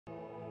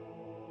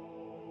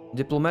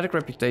Diplomatic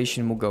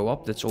reputation will go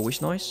up. That's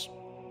always nice.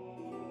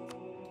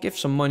 Give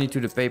some money to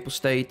the Papal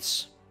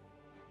States.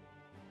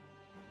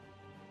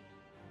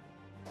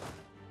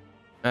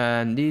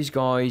 And these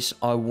guys,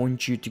 I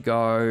want you to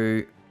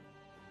go...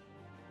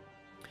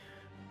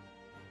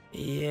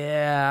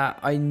 Yeah,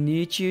 I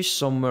need you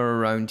somewhere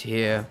around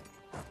here.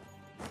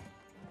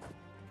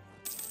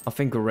 I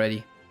think we're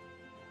ready.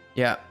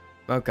 Yeah,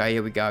 okay,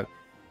 here we go.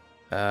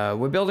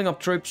 We're building up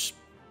troops.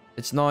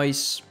 It's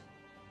nice.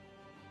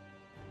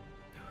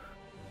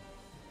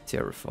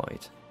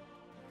 Terrified.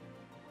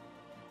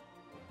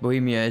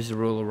 Bohemia is the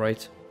ruler,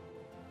 right?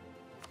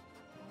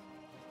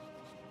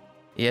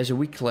 He has a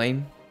weak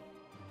claim.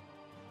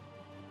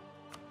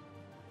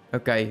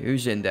 Okay,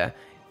 who's in there?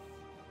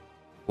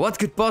 What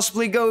could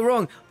possibly go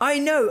wrong? I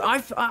know,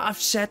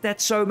 I've said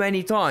that so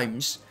many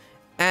times.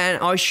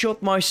 And I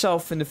shot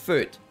myself in the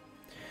foot.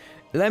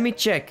 Let me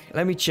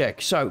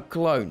check. So,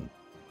 Cologne.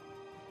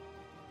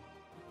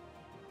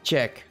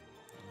 Check.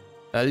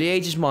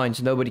 Liège's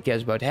mines, nobody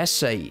cares about.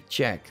 Hesse,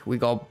 check. We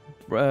got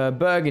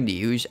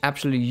Burgundy, who's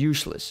absolutely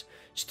useless.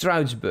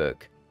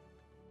 Strasbourg.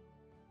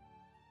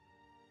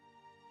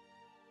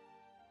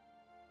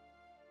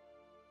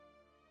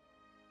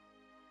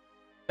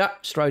 Ah,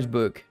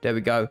 Strasbourg. There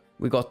we go.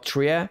 We got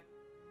Trier.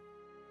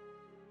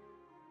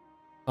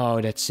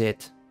 Oh, that's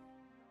it.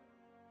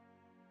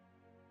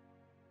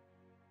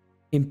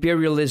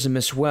 Imperialism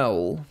as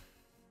well.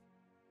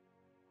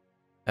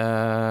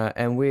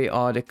 And we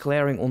are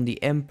declaring on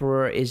the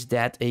Emperor. Is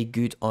that a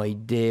good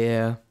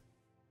idea?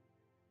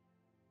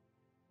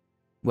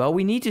 Well,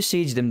 we need to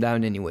siege them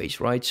down anyways,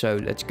 right? So,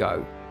 let's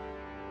go.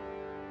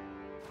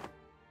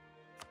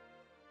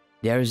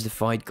 There is the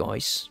fight,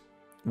 guys.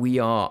 We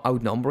are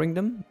outnumbering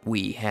them.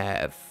 We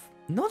have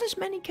not as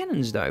many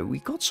cannons, though. We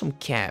got some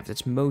cav.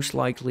 That's most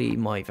likely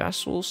my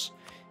vassals.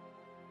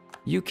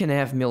 You can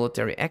have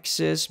military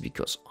access,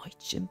 because I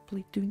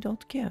simply do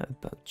not care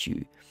about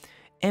you.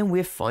 And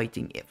we're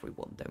fighting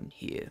everyone down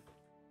here.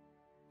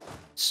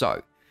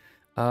 So,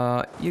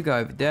 you go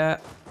over there.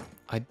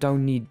 I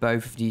don't need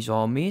both of these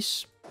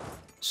armies.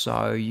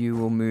 So, you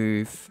will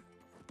move...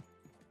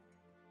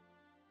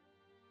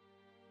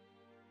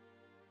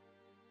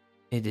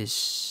 It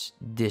is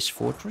this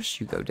fortress.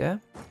 You go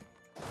there.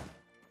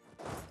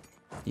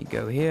 You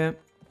go here.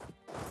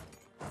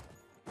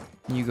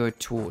 You go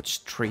towards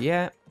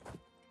Trier.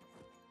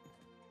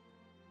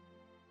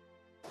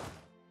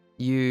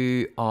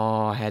 You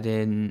are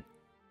heading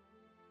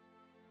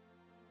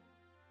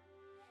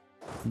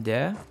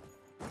there.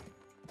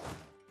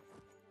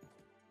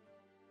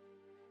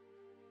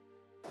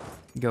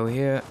 Go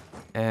here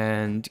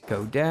and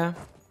go there.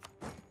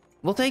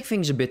 We'll take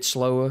things a bit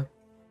slower.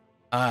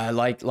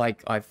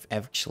 Like I've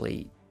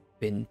actually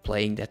been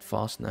playing that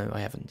fast. No, I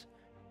haven't.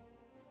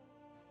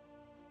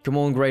 Come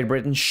on, Great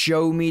Britain,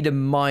 show me the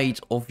might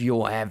of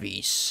your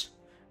heavies.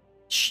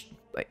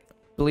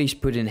 Please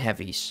put in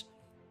heavies.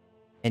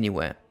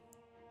 Anywhere.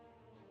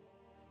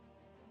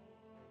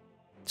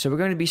 So we're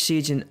going to be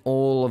sieging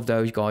all of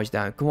those guys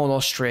down. Come on,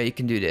 Austria, you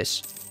can do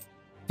this.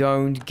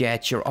 Don't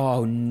get your...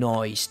 Oh,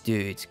 nice,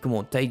 dude. Come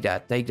on, take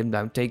that. Take them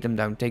down, take them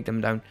down, take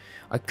them down.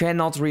 I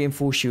cannot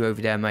reinforce you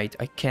over there, mate.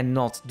 I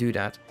cannot do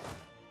that.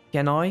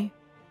 Can I?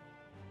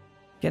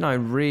 Can I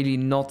really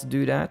not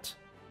do that?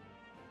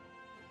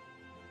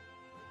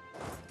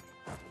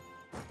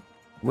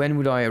 When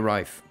would I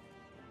arrive?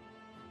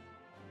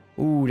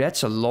 Ooh,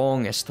 that's a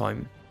longest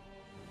time.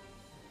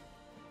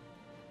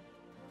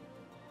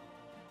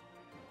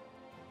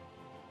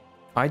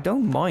 I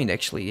don't mind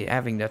actually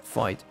having that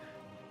fight.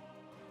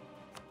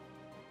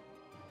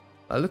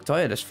 I look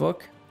tired as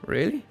fuck.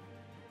 Really?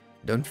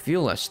 Don't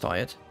feel less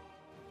tired.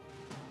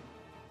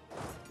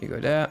 You go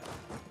there.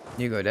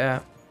 You go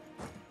there.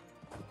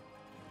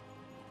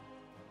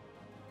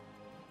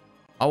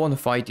 I want to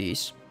fight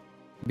these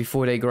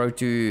before they grow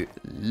too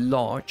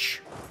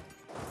large.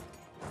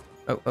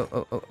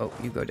 Oh,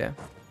 you go there.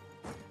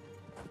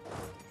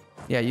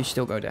 Yeah, you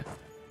still go there.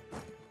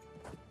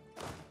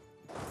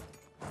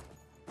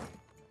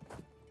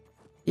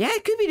 Yeah,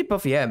 it could be the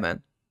puffy hair,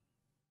 man.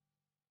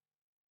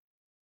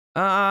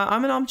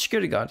 I'm an armed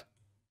security guard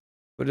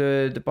for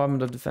the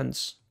Department of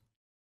Defense.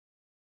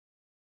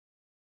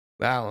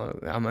 Well,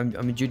 I'm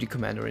a duty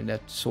commander in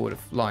that sort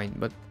of line,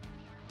 but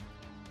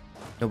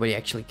nobody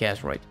actually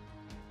cares, right?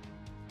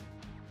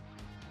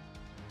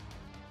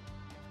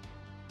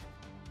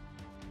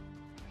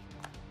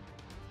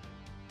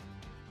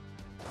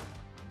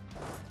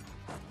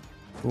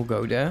 We'll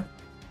go there.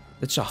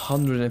 That's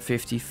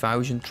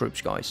 150,000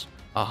 troops, guys.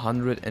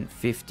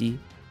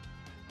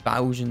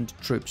 150,000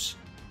 troops.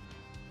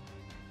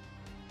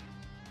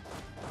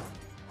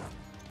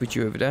 Put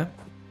you over there.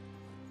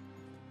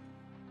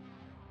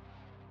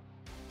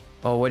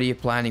 Oh, what are you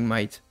planning,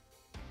 mate?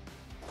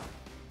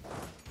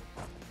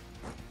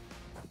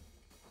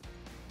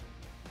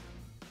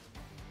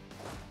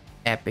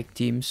 Epic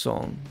team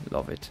song.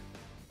 Love it.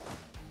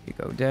 You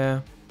go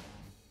there.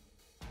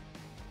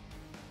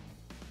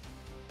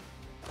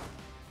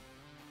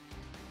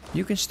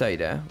 You can stay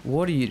there.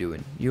 What are you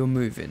doing? You're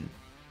moving.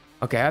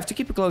 Okay, I have to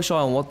keep a close eye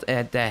on what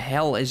the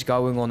hell is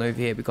going on over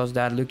here, because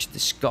that looks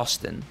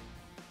disgusting.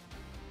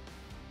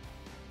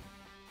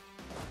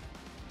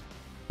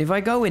 If I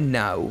go in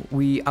now,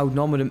 we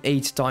outnumber them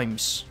 8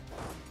 times.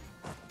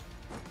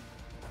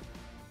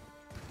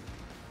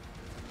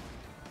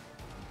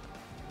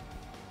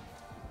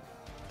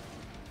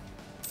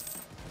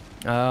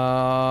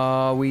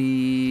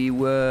 We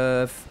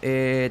worth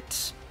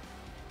it.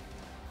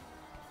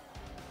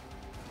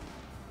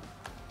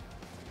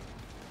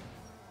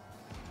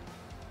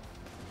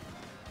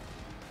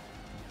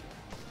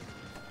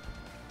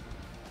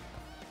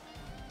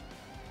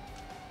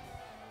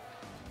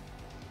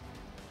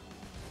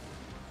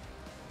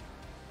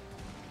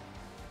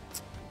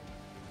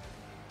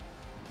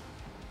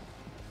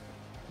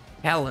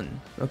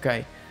 Helen.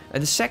 Okay.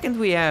 The second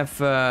we have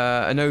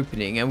an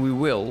opening, and we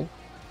will.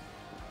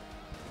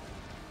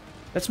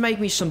 Let's make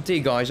me some tea,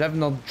 guys. I have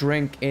not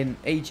drank in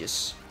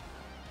ages.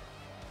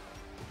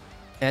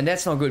 And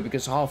that's not good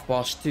because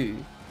 2:30.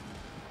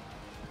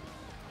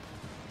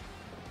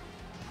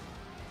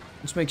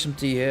 Let's make some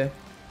tea here.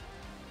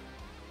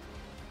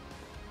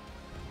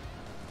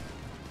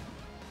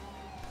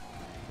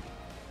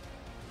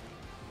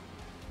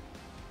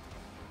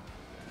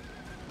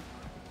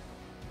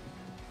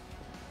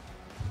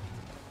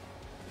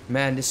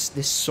 Man, this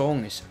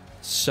song is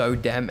so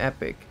damn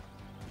epic.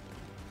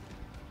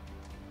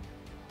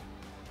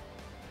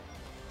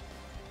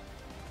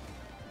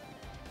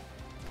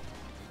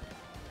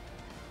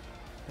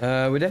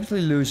 We're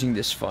definitely losing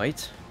this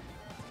fight,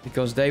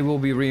 because they will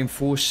be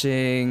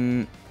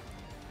reinforcing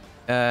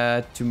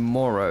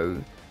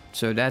tomorrow.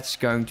 So that's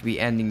going to be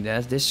ending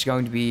that. This is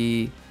going to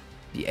be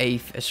the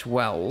 8th as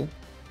well.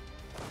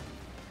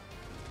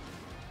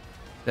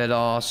 Let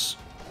us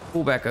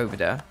pull back over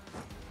there.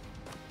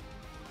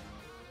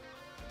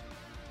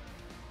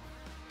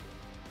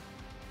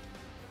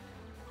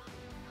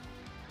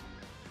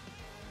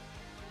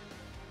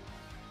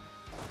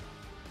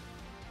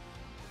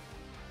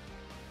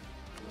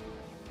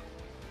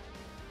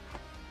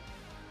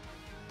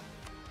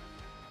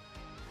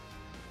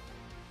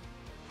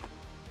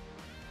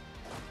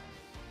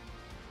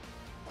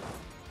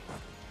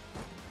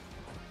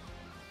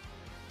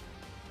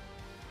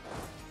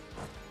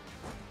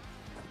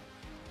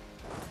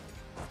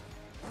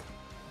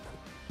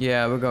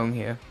 Yeah, we're going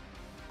here.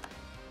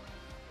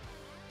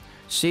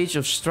 Siege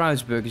of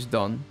Strasbourg is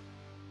done.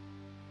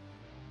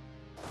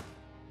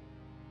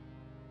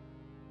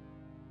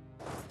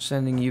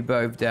 Sending you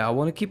both there. I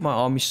want to keep my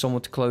army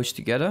somewhat close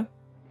together.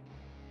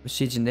 We're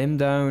sieging them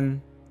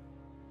down.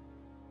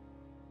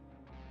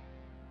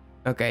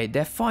 Okay,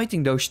 they're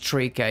fighting those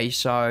 3k,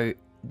 so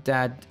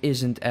that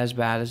isn't as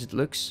bad as it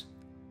looks.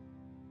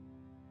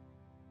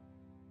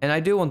 And I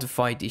do want to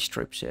fight these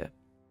troops here.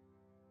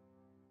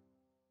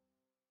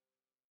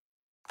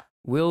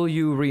 Will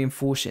you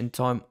reinforce in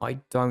time? I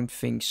don't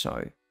think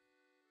so.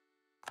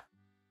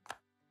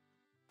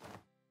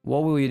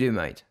 What will you do,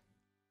 mate?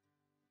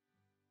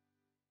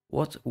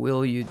 What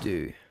will you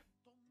do?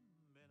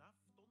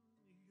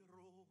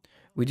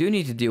 We do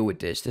need to deal with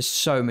this. There's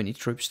so many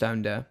troops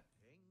down there.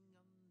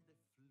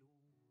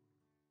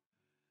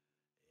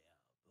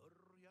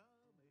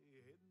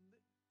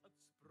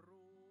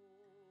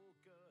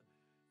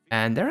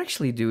 And they're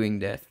actually doing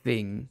their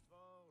thing.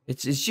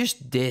 It's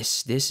just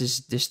this. This is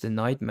just a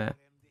nightmare.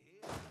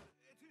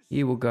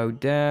 He will go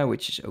there,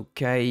 which is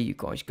okay. You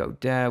guys go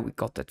there. We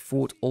got that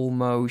fort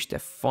almost. They're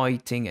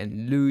fighting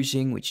and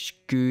losing, which is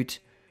good.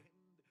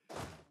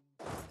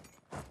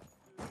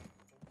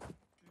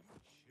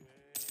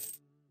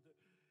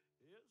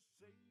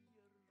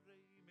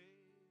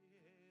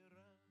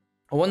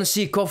 I want to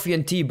see a coffee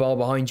and tea bar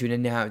behind you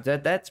in the house.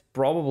 That's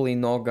probably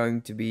not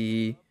going to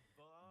be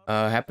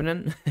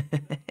happening.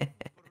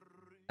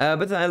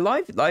 But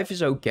life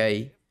is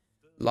okay.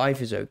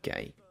 Life is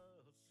okay.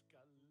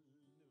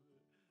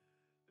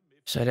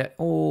 So they're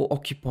all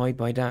occupied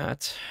by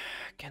that.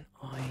 Can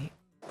I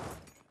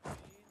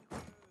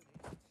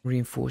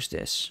reinforce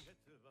this?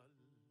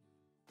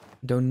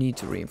 Don't need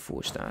to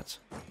reinforce that.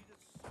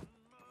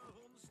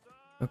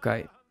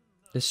 Okay.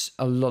 There's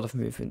a lot of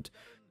movement.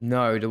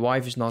 No, the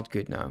wife is not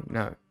good now.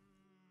 No.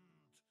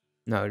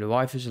 No, the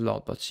wife is a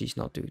lot, but she's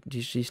not good.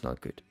 She's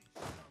not good.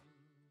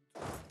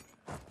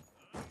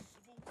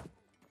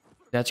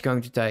 That's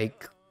going to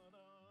take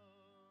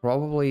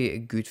probably a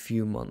good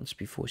few months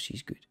before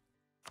she's good.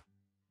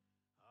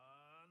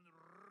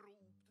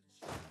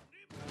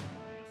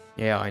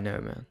 Yeah, I know,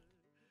 man.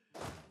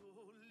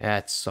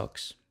 That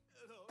sucks.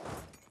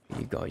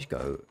 You guys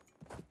go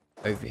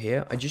over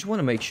here. I just want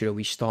to make sure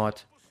we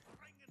start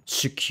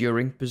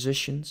securing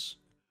positions.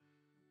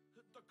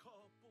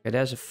 Okay,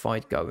 there's a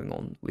fight going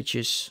on, which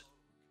is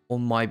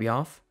on my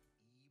behalf.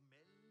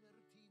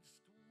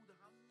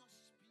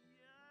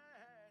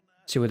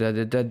 So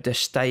they're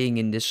staying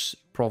in this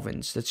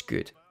province. That's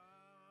good.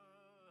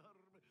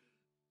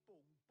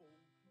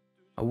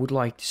 I would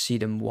like to see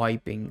them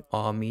wiping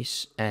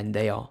armies, and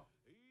they are.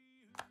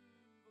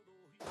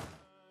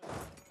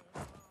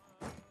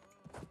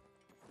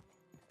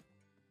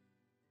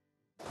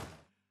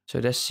 So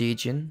they're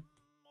sieging.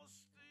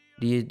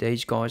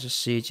 These guys are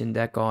sieging,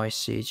 that guy is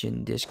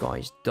sieging, this guy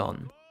is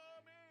done.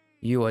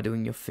 You are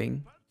doing your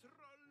thing.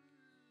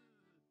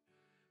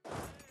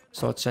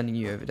 Start sending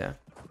you over there.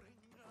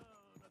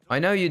 I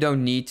know you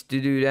don't need to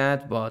do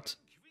that, but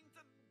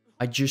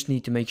I just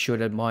need to make sure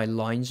that my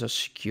lines are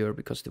secure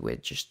because we're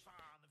just,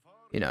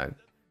 you know,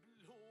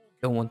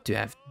 don't want to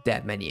have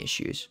that many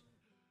issues.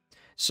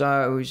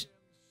 So,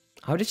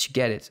 how did you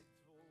get it?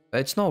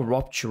 It's not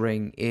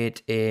rupturing,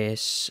 it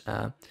is...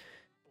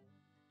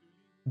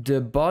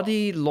 the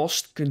body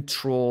lost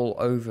control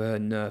over a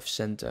nerve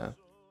center.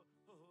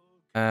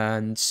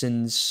 And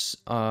since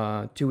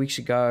 2 weeks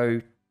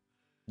ago,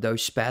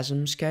 those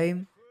spasms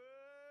came.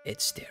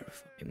 It's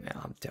terrifying, man.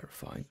 I'm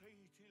terrified.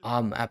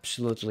 I'm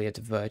absolutely at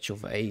the verge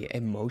of a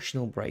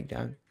emotional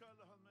breakdown.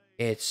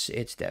 It's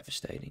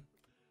devastating.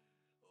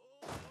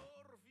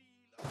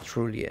 It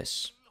truly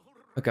is.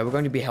 Okay, we're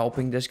going to be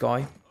helping this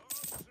guy.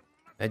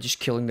 Just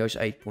killing those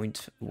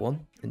 8.1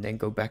 and then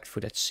go back for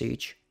that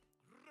siege.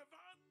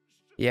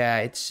 Yeah,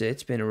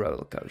 it's been a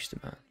roller coaster,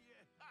 man.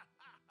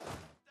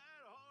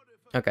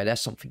 Okay, there's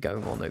something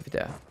going on over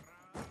there.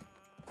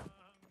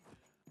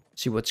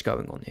 See what's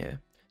going on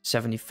here.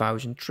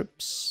 70,000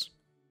 troops.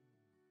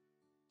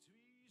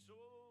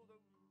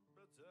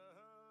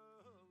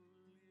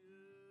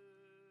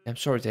 I'm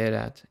sorry to hear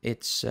that.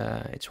 It's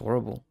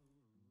horrible.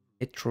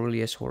 It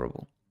truly is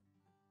horrible.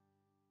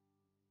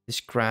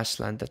 This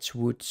grassland, that's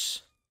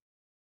woods.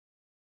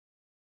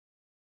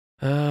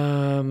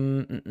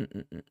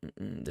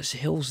 There's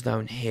hills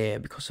down here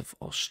because of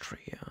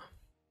Austria.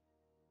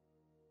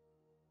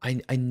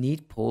 I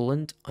need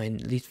Poland. I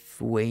need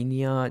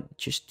Lithuania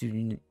just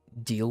to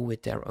deal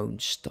with their own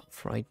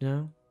stuff right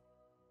now.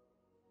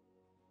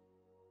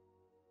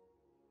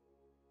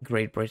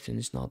 Great Britain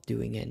is not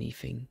doing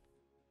anything.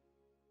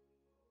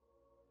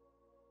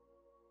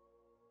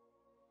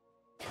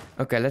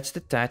 Okay, let's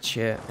detach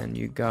here and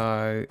you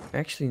go...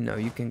 Actually, no,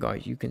 you can go.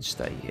 You can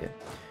stay here.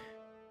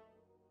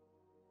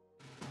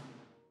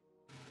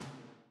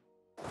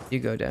 You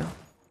go there.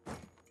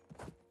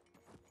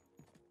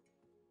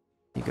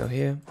 You go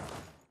here.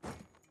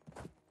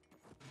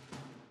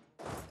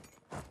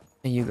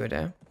 And you go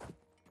there.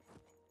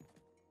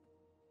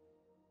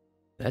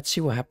 Let's see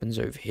what happens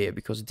over here,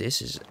 because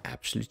this is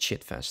absolute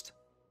shitfest.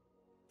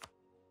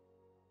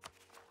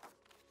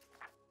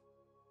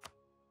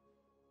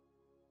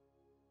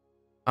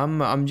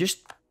 I'm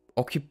just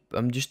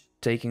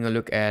taking a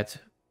look at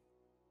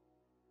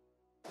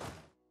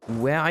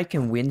where I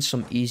can win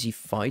some easy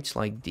fights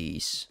like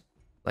these.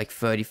 Like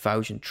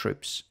 30,000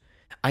 troops.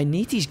 I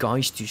need these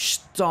guys to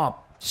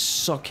stop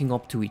sucking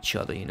up to each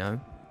other, you know?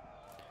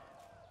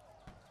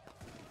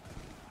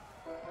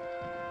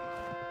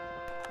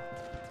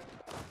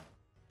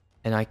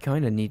 And I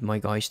kind of need my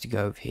guys to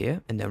go over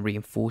here and then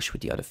reinforce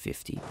with the other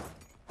 50.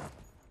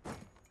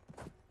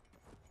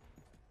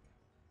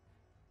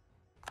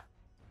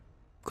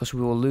 Because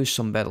we will lose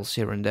some battles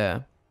here and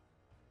there.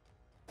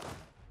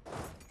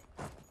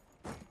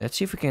 Let's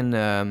see if we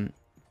can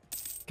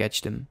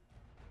catch them.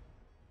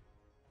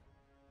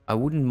 I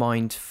wouldn't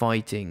mind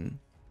fighting.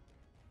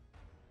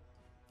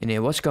 And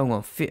here, what's going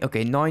on?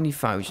 Okay,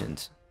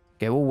 90,000.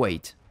 Okay, we'll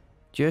wait.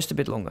 Just a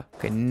bit longer.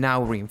 Okay,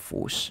 now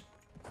reinforce.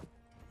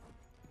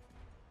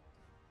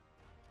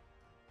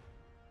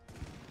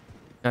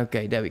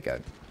 Okay, there we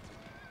go.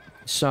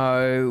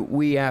 So,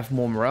 we have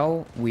more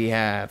morale, we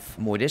have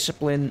more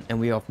discipline, and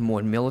we have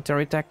more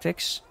military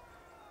tactics.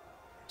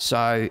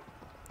 So,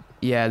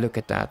 yeah, look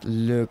at that.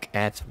 Look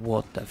at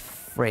what the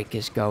frick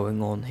is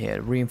going on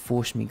here.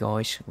 Reinforce me,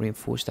 guys.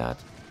 Reinforce that.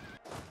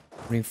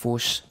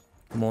 Reinforce.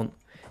 Come on.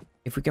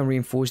 If we can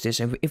reinforce this,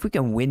 and if we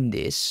can win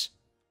this,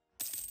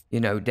 you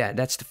know,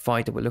 that's the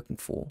fight that we're looking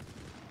for.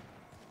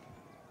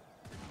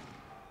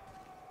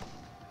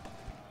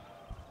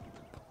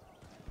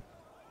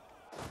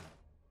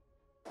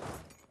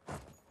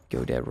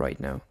 Go there right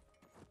now.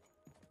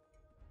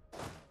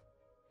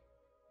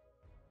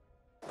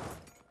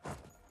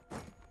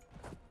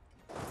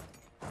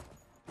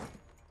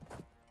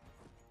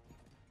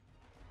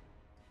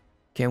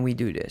 Can we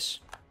do this?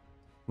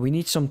 We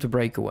need some to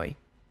break away.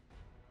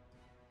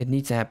 It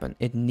needs to happen.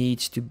 It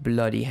needs to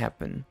bloody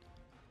happen.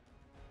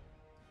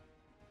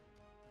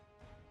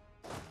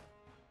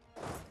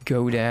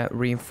 Go there,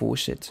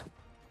 reinforce it.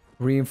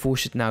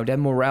 Reinforce it now. That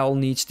morale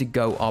needs to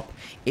go up.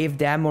 If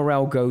that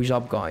morale goes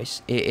up,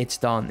 guys, it's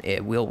done.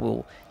 It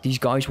will. These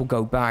guys will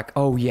go back.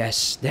 Oh,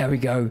 yes. There we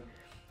go.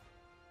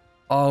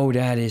 Oh,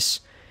 that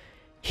is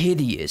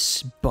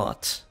hideous.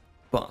 But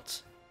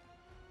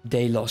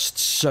they lost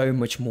so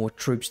much more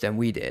troops than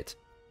we did.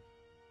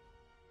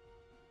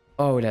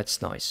 Oh,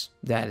 that's nice.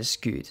 That is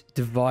good.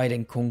 Divide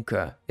and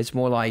conquer. It's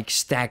more like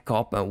stack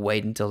up and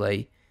wait until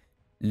they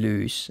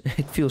lose.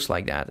 It feels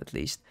like that, at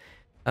least.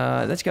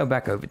 Let's go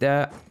back over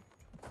there.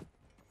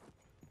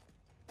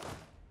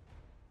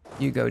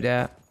 You go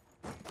there.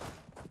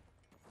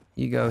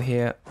 You go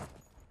here.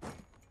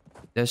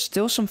 There's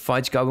still some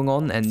fights going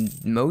on,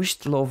 and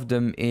most of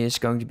them is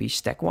going to be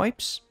stack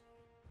wipes.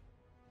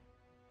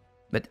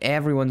 But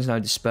everyone is now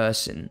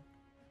dispersing.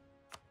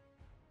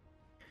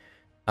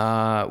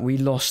 We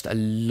lost a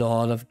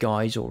lot of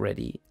guys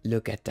already.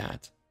 Look at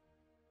that.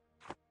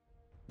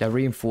 The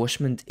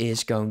reinforcement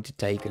is going to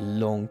take a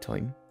long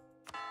time.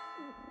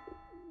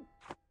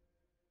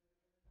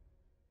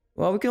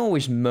 Well, we can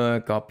always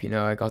merc up, you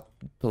know. I got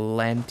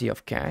plenty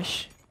of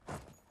cash.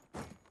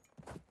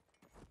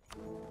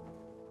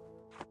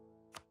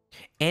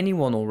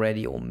 Anyone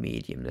already on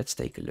medium? Let's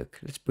take a look.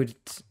 Let's put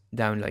it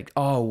down like...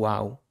 Oh,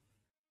 wow.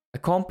 I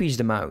can't piece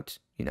them out,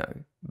 you know.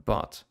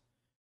 But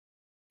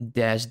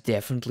there's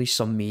definitely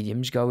some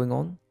mediums going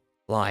on.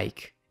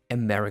 Like,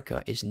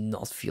 America is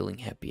not feeling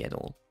happy at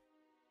all.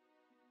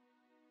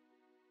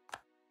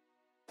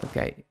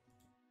 Okay.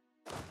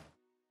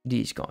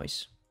 These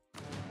guys.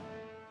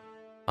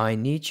 I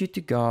need you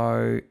to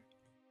go...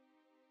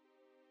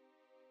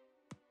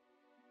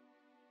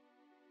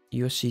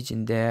 Your seats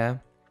in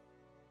there.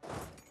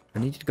 I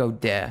need you to go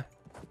there.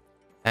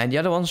 And the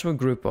other ones will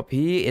group up.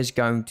 He is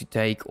going to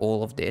take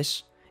all of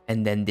this.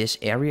 And then this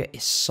area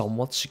is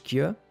somewhat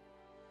secure.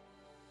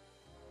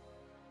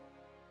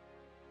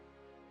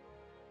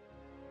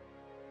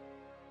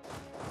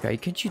 Okay,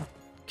 can't you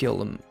kill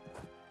them?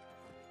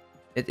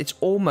 It's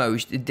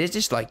almost... This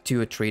is like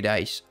 2 or 3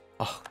 days.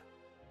 Oh.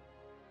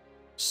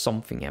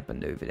 Something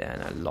happened over there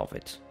and I love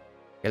it.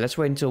 Okay, let's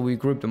wait until we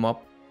group them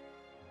up.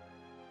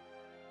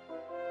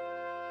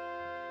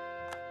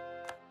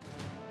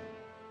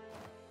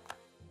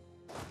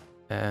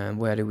 And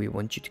where do we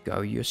want you to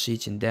go? Your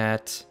seats in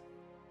that.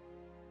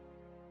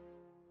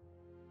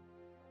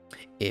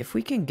 If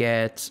we can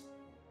get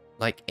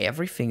like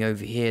everything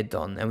over here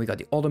done, and we got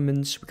the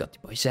Ottomans, we got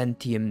the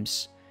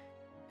Byzantiums,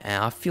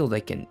 and I feel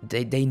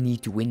they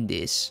need to win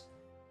this.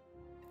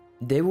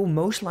 They will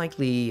most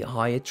likely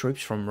hire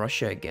troops from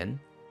Russia again.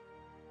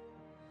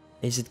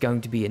 Is it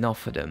going to be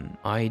enough for them?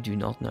 I do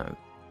not know.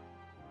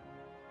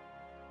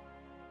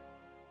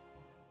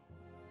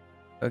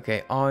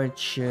 Okay,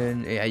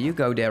 Archon. Yeah, you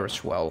go there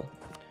as well.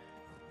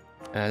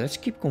 Let's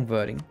keep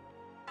converting.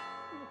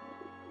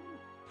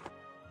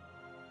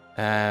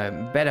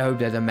 Better hope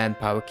that the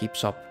manpower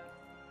keeps up.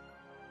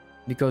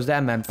 Because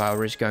that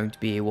manpower is going to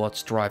be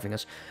what's driving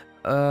us.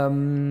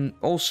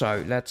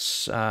 Also,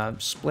 let's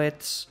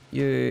split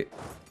you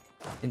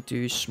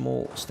into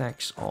small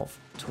stacks of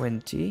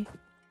 20.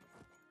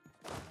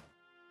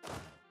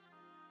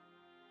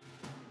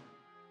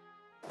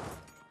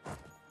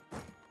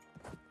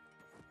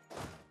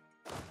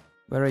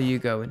 Where are you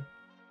going?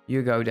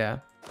 You go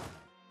there.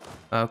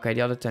 Okay,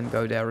 the other 10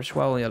 go there as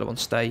well, and the other ones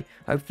stay.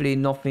 Hopefully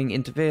nothing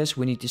interferes.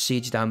 We need to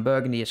siege down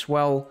Burgundy as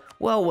well.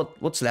 Well,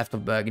 what's left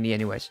of Burgundy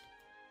anyways?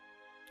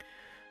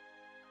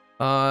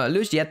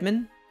 Lose the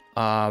admin?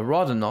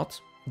 Rather not.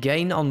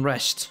 Gain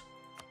unrest.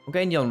 We'll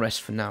gain the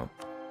unrest for now.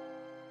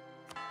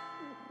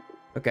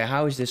 Okay,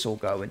 how is this all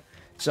going?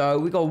 So,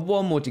 we got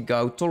one more to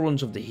go.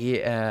 Tolerance of the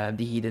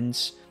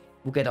heathens.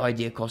 We'll get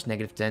idea cost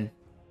 -10.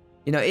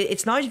 You know,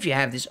 it's nice if you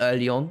have this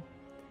early on.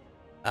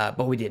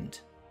 But we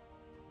didn't.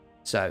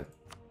 So,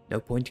 no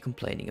point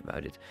complaining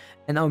about it.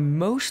 And now,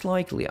 most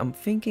likely, I'm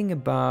thinking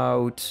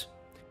about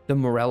the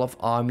morale of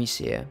armies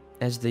here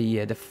as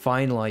the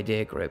final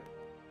idea grip.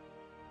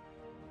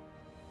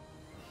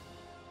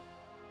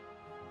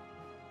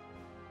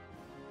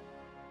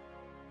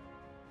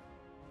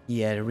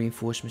 Yeah, the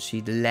reinforcement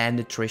seat, the land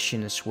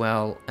attrition as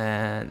well,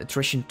 and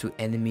attrition to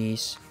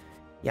enemies.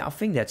 Yeah, I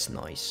think that's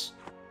nice.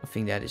 I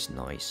think that is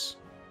nice.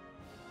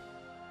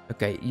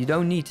 Okay, you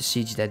don't need to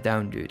siege that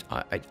down, dude.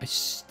 I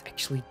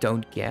actually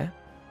don't care.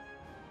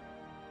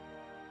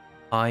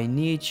 I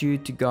need you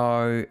to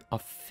go... I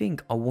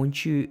think I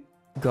want you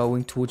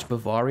going towards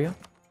Bavaria.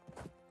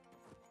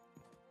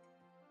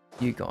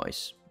 You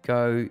guys,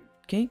 go...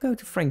 Can you go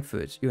to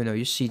Frankfurt? You know,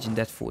 you're sieging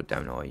that fort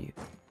down, are you?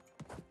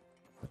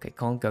 Okay,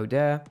 can't go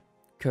there.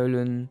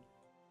 Cologne.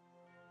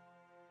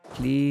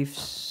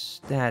 Cleves.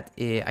 That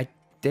is...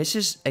 This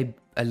is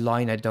a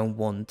line I don't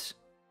want.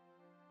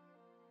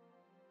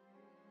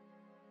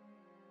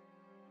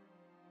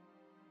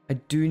 I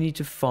do need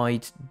to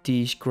fight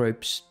these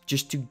groups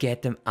just to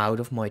get them out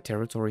of my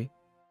territory.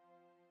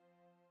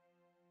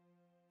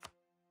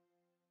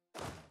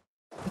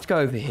 Let's go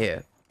over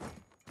here.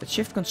 Let's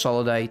shift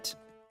consolidate.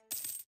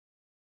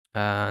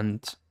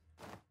 And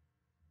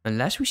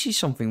unless we see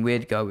something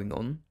weird going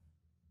on.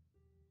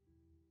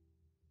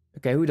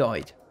 Okay, who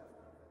died?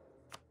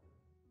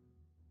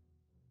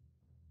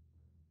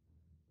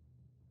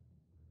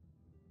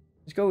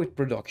 Let's go with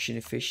production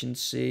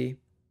efficiency.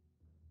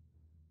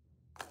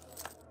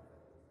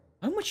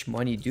 How much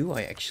money do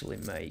I actually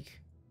make?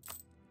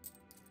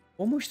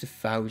 Almost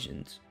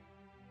 1,000.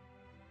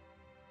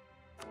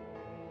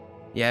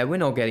 Yeah, we're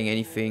not getting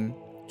anything.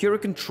 Cura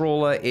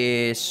controller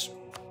is...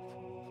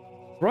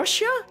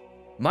 Russia?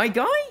 My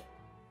guy?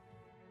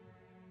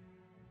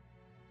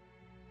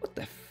 What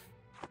the f...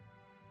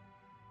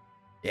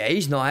 Yeah,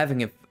 he's not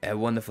having a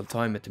wonderful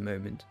time at the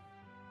moment.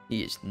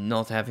 He is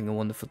not having a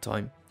wonderful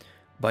time.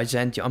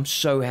 Byzantium, I'm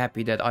so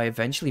happy that I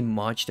eventually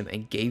marched them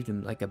and gave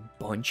them like a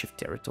bunch of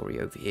territory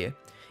over here.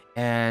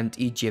 And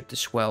Egypt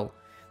as well.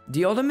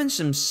 The Ottomans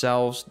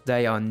themselves,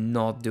 they are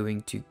not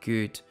doing too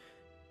good.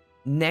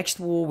 Next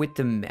war with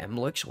the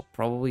Mamluks will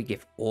probably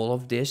give all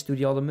of this to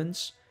the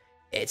Ottomans.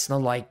 It's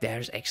not like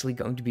there's actually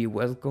going to be a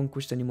world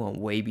conquest anymore.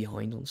 I'm way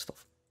behind on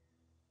stuff.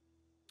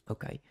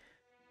 Okay.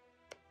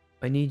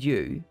 I need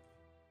you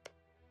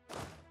to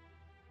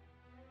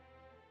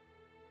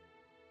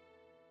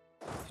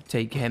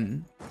take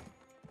him.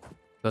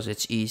 Because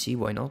it's easy,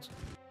 why not?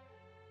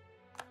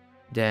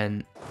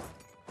 Then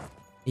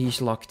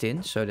he's locked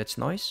in, so that's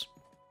nice.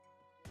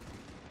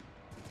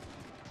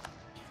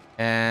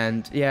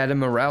 And yeah, the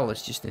morale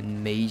is just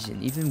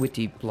amazing. Even with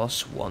the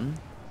 +1.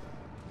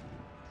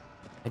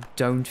 I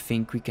don't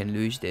think we can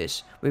lose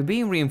this. We're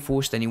being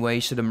reinforced anyway,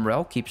 so the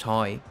morale keeps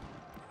high.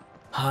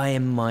 High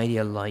and mighty,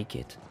 I like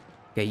it.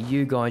 Okay,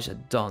 you guys are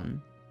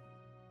done.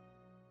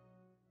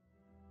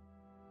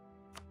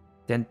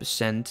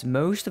 10%.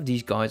 Most of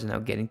these guys are now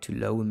getting to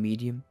low and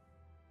medium.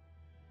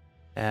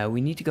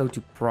 We need to go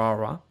to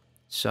Prara.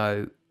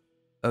 So,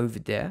 over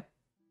there.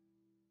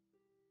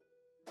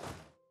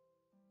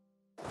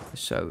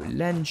 So,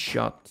 land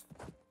shot.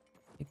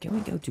 Can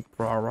we go to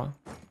Prara?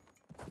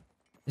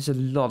 There's a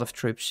lot of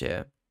troops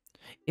here.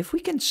 If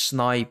we can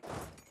snipe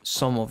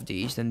some of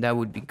these, then that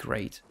would be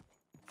great.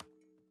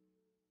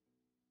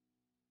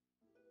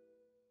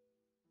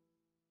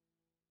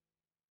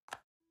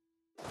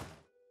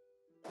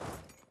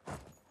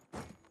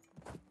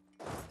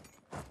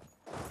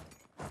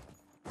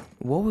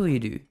 What will you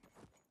do?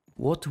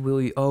 What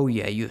will you... Oh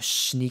yeah, you're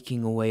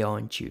sneaking away,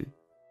 aren't you?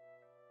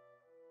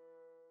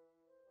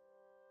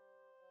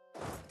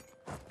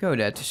 Go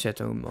there to set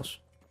Omos.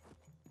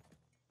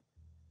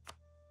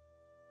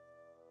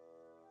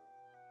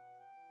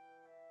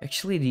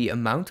 Actually, the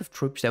amount of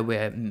troops that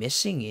we're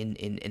missing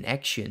in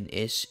action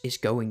is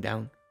going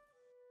down.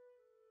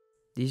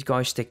 These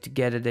guys stick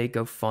together, they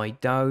go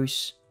fight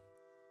those.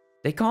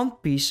 They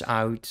can't peace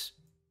out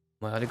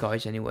my other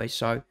guys anyway,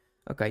 so...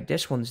 Okay,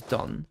 this one's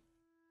done.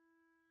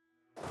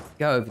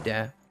 Go over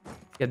there.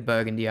 Get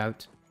Burgundy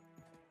out.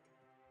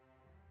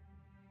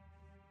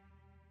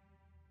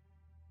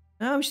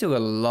 Now we still got a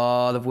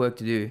lot of work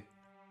to do.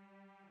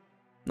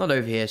 Not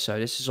over here, so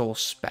this is all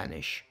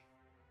Spanish.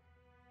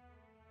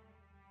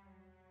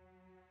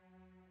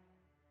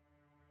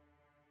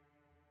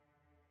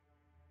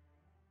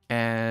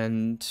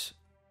 And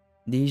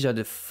these are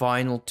the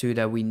final two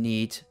that we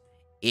need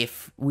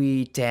if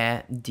we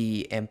tear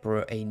the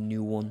Emperor a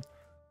new one.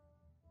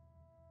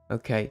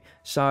 Okay,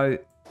 so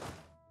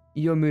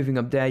you're moving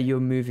up there, you're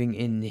moving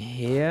in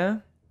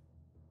here.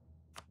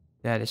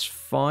 That is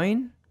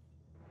fine.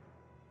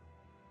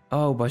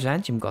 Oh,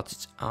 Byzantium got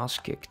its ass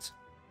kicked.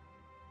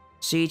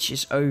 Siege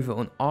is over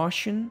on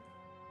Arshan,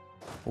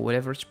 or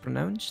whatever it's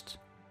pronounced.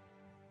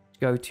 Let's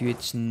go to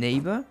its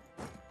neighbor.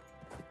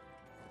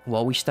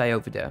 While we stay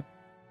over there.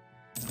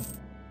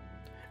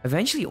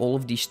 Eventually all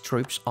of these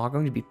troops are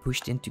going to be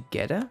pushed in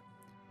together.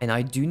 And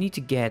I do need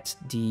to get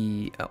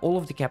the all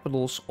of the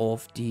capitals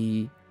of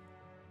the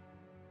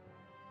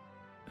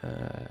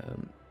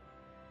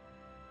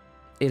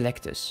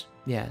electors.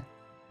 Yeah.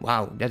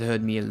 Wow, that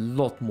hurt me a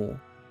lot more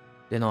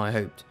than I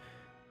hoped.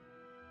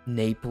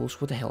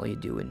 Naples, what the hell are you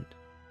doing?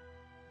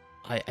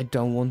 I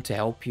don't want to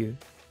help you.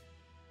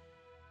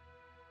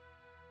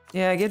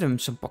 Yeah, give him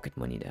some pocket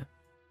money there.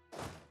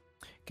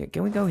 Okay,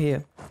 can we go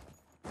here?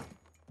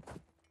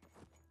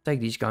 Take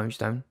these guys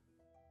down.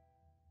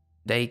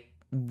 They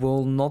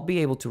will not be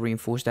able to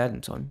reinforce that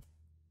in time.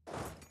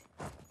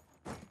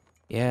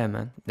 Yeah,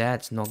 man.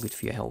 That's not good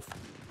for your health.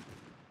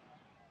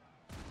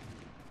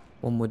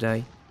 One more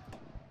day.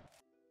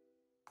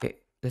 Okay,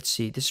 let's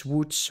see. This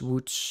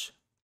woods.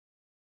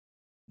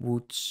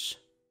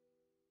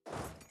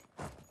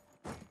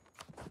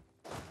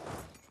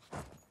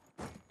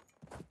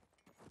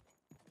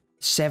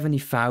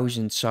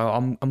 70,000.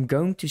 So I'm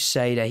going to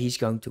say that he's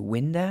going to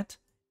win that.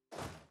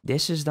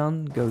 This is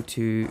done. Go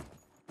to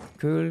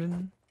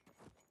Köln.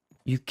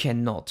 You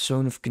cannot.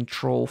 Zone of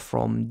control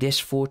from this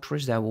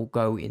fortress. That will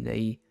go in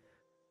a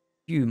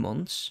few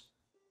months.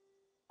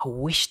 I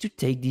wish to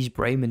take these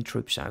Bremen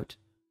troops out.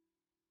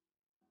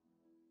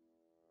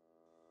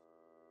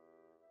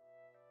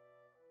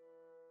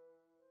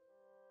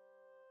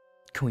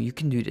 Come on, you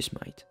can do this,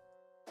 mate.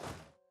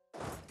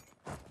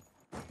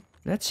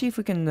 Let's see if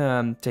we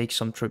can take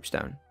some troops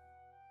down.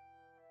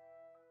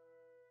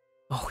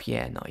 Oh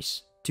yeah,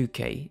 nice.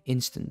 2k,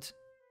 instant.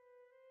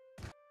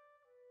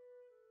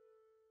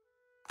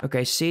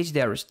 Okay, siege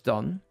there is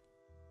done.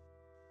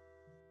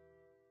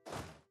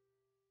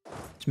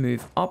 Let's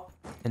move up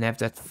and have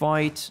that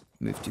fight.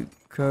 Move to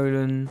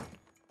Köln.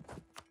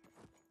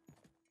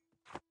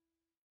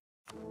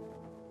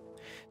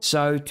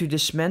 So to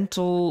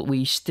dismantle,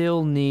 we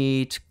still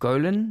need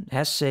Köln,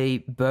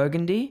 Hesse,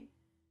 Burgundy,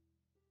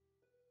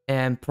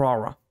 and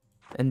Prara.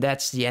 And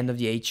that's the end of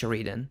the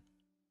HRE then.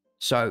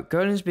 So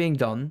Köln's being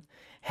done.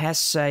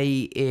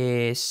 Hesse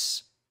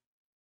is...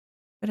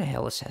 Where the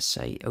hell is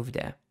Hesse? Over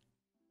there.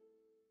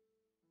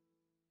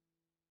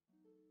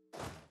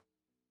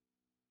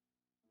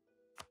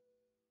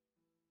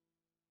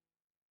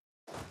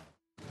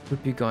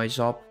 Group you guys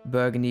up.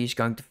 Burgundy is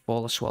going to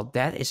fall as well.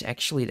 That is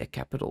actually the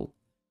capital.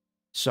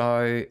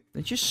 So,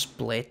 let's just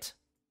split.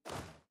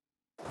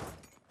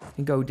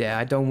 And go there.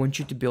 I don't want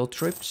you to build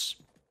troops.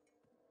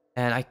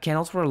 And I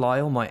cannot rely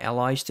on my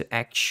allies to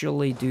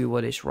actually do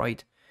what is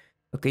right.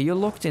 Okay, you're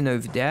locked in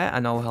over there,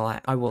 and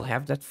I will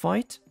have that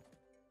fight.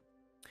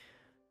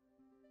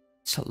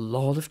 It's a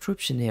lot of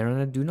troops in here, and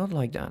I do not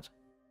like that.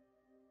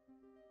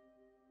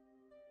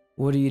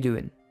 What are you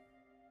doing?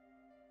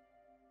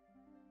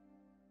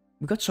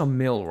 We got some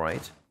mill,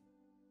 right?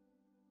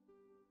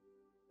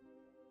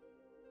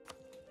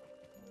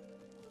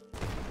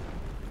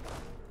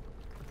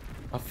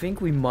 I think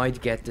we might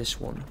get this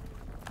one.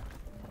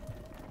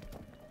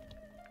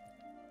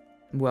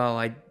 Well,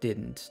 I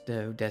didn't,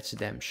 though. That's a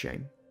damn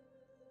shame.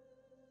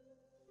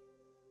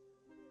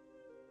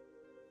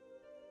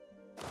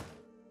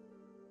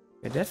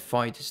 Yeah, that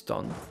fight is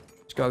done.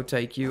 Let's go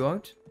take you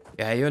out.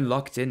 Yeah, you're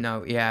locked in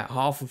now. Yeah,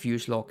 half of you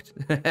is locked.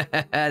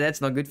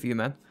 That's not good for you,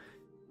 man.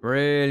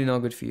 Really not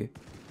good for you.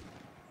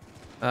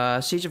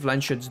 Siege of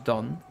Landshut's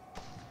done.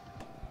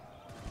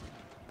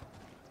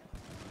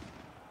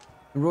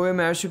 Royal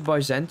Marriage with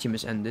Byzantium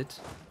is ended.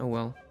 Oh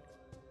well.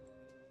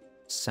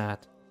 Sad.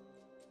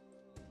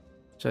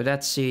 So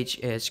that siege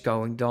is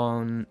going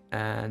down,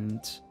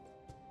 and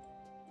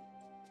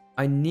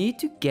I need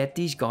to get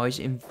these guys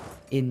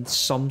in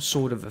some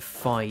sort of a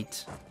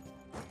fight.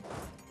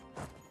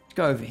 Let's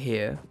go over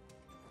here.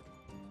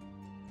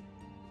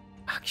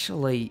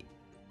 Actually,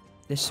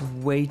 there's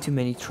way too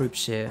many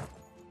troops here.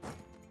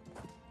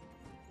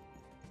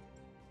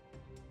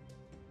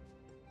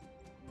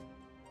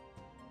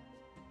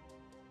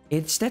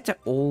 It's that they're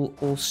all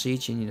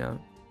sieging, you know.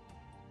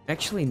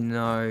 Actually,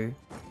 no.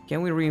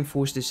 Can we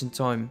reinforce this in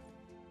time?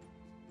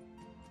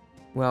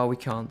 Well, we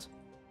can't.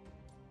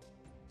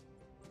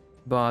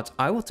 But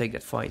I will take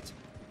that fight.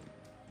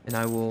 And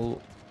I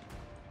will...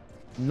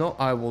 No,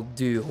 I will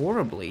do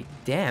horribly.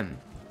 Damn.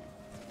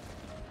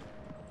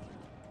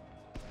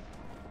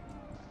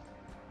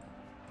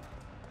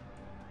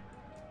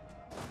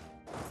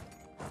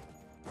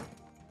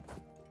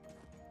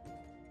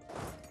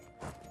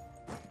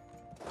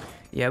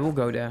 Yeah, we'll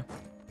go there.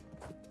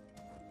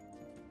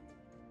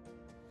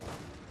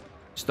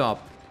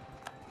 Stop.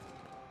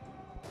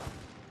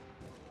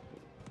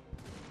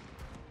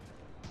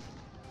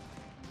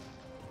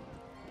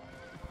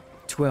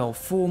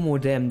 Four more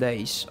damn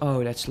days.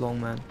 Oh, that's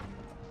long, man.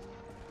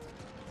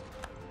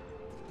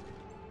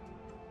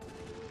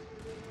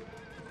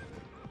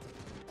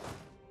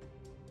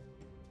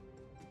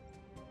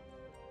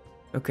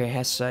 Okay,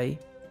 Hesse.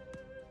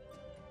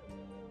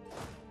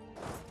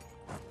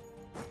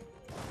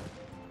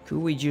 Could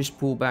we just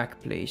pull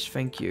back, please?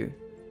 Thank you.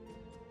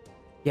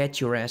 Get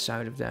your ass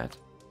out of that.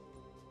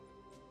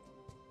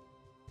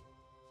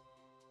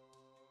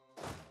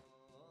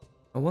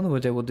 I wonder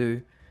what they will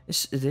do.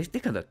 They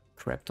got a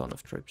crap ton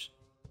of troops.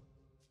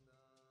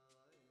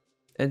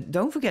 And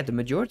don't forget, the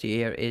majority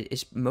here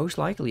is most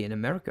likely in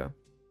America.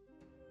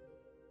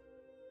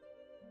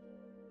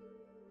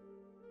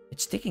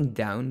 It's ticking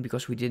down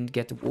because we didn't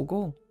get the war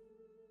goal.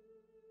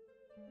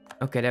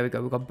 Okay, there we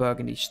go. We got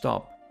Burgundy.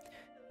 Stop.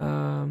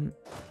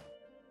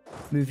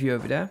 Move you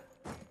over there.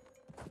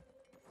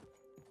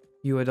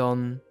 You are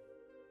done.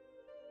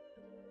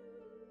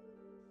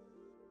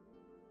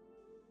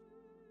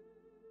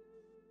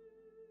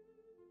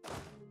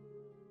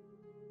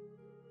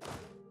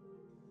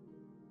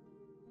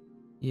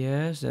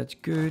 Yes, that's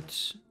good.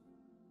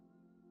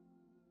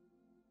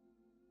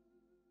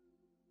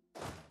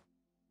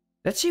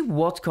 Let's see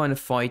what kind of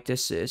fight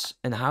this is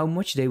and how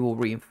much they will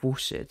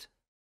reinforce it.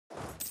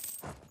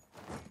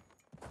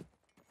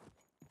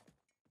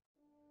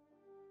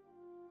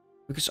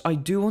 Because I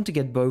do want to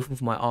get both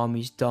of my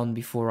armies done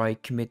before I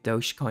commit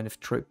those kind of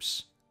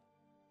troops.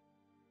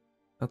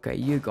 Okay,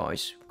 you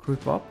guys,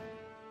 group up.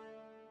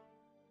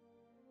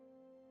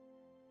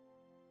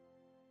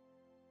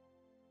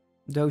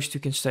 Those two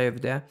can stay over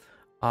there.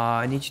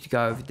 I need you to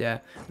go over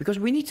there. Because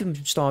we need to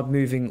start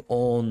moving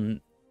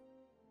on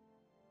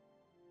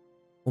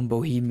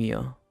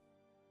Bohemia.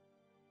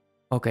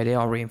 Okay, they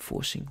are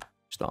reinforcing.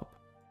 Stop.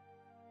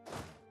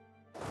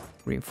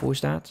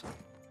 Reinforce that.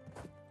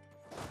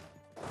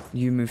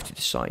 You move to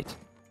the side.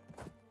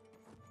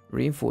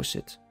 Reinforce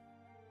it.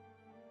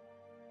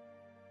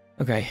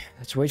 Okay,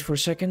 let's wait for a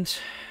second.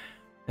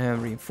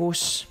 And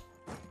reinforce.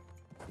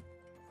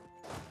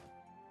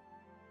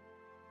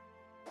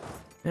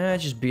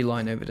 Just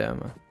beeline over there,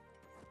 man.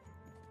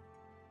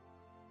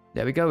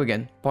 There we go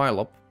again. Pile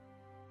up.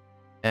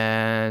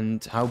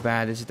 And how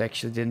bad is it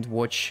actually? Didn't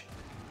watch.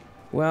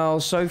 Well,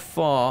 so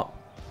far,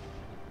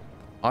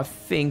 I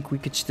think we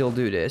could still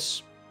do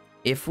this.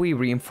 If we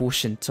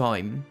reinforce in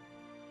time.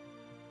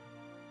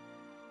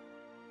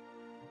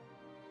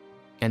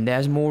 And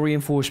there's more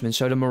reinforcements,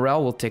 so the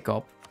morale will tick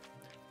up.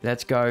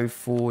 Let's go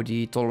for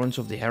the tolerance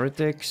of the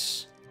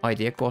heretics.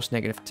 Idea cost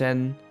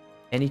 -10.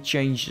 Any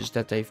changes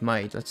that they've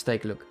made? Let's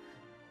take a look.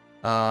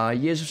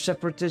 Years of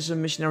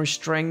separatism, missionary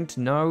strength,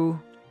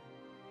 no.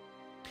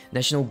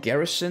 National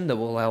garrison, that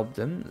will help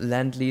them.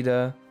 Land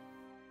leader.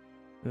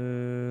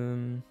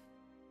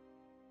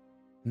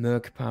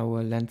 Merc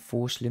power, land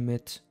force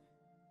limit,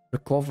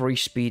 recovery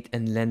speed,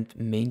 and land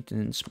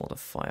maintenance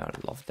modifier.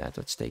 I love that.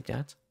 Let's take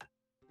that.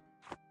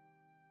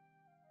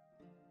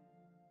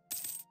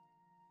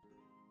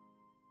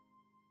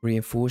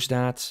 Reinforce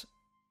that.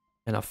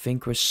 And I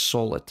think we're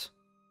solid.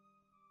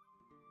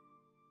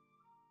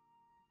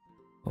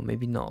 Or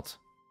maybe not.